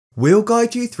We'll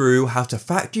guide you through how to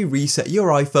factory reset your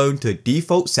iPhone to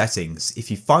default settings. If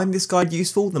you find this guide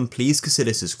useful, then please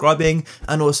consider subscribing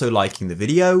and also liking the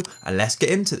video, and let's get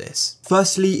into this.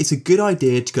 Firstly, it's a good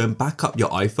idea to go and back up your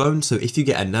iPhone, so if you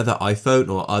get another iPhone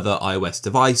or other iOS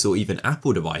device or even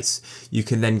Apple device, you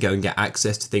can then go and get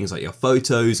access to things like your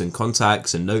photos and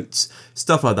contacts and notes,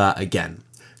 stuff like that again.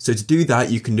 So to do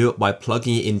that, you can do it by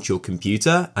plugging it into your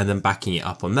computer and then backing it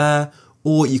up on there,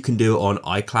 or you can do it on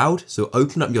iCloud. So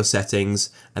open up your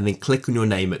settings and then click on your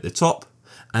name at the top.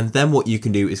 And then what you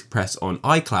can do is press on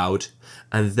iCloud,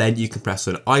 and then you can press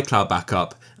on iCloud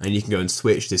backup, and you can go and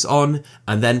switch this on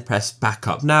and then press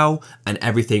backup now, and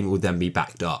everything will then be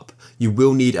backed up. You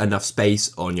will need enough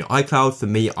space on your iCloud. For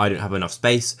me, I don't have enough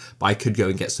space, but I could go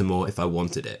and get some more if I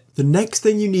wanted it. The next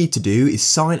thing you need to do is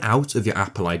sign out of your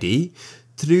Apple ID.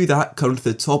 To do that, come to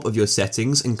the top of your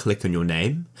settings and click on your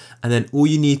name, and then all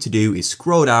you need to do is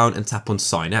scroll down and tap on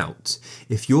sign out.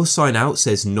 If your sign out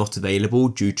says not available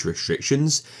due to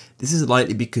restrictions, this is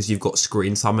likely because you've got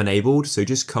screen time enabled, so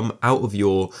just come out of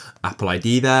your Apple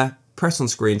ID there, press on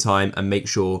screen time and make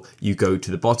sure you go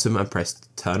to the bottom and press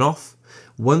turn off.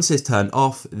 Once it's turned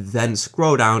off, then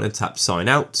scroll down and tap sign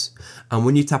out, and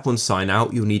when you tap on sign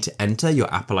out, you'll need to enter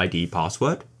your Apple ID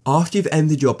password. After you've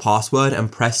entered your password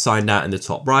and pressed sign out in the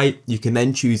top right, you can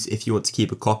then choose if you want to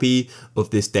keep a copy of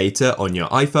this data on your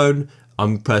iPhone.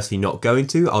 I'm personally not going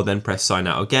to. I'll then press sign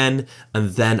out again,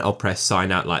 and then I'll press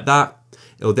sign out like that.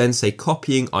 It'll then say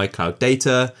copying iCloud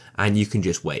data, and you can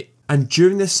just wait. And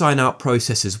during this sign out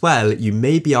process as well, you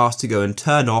may be asked to go and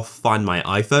turn off Find My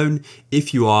iPhone.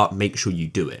 If you are, make sure you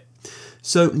do it.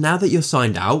 So now that you're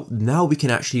signed out, now we can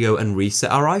actually go and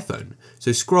reset our iPhone.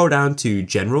 So scroll down to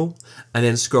General and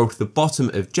then scroll to the bottom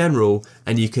of General,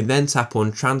 and you can then tap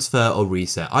on Transfer or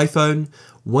Reset iPhone.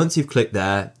 Once you've clicked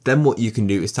there, then what you can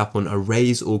do is tap on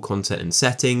Erase All Content and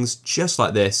Settings, just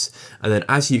like this. And then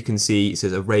as you can see, it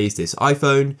says Erase this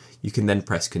iPhone. You can then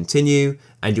press Continue,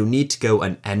 and you'll need to go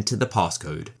and enter the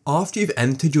passcode. After you've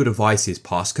entered your device's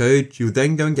passcode, you'll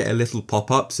then go and get a little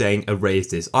pop-up saying Erase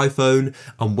this iPhone.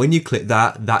 And when you click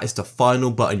that, that is the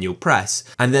final button you'll press.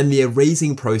 And then the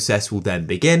erasing process will then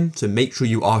begin. So make sure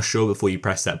you are sure before you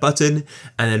press that button.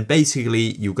 And then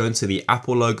basically you'll go into the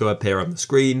Apple logo appear on the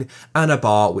screen and a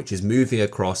bar which is moving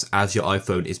across as your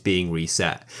iPhone is being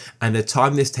reset. And the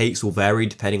time this takes will vary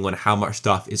depending on how much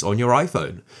stuff is on your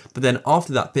iPhone. But then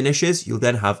after that finishes, you'll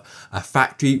then have a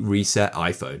factory reset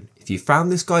iPhone. If you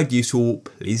found this guide useful,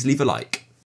 please leave a like.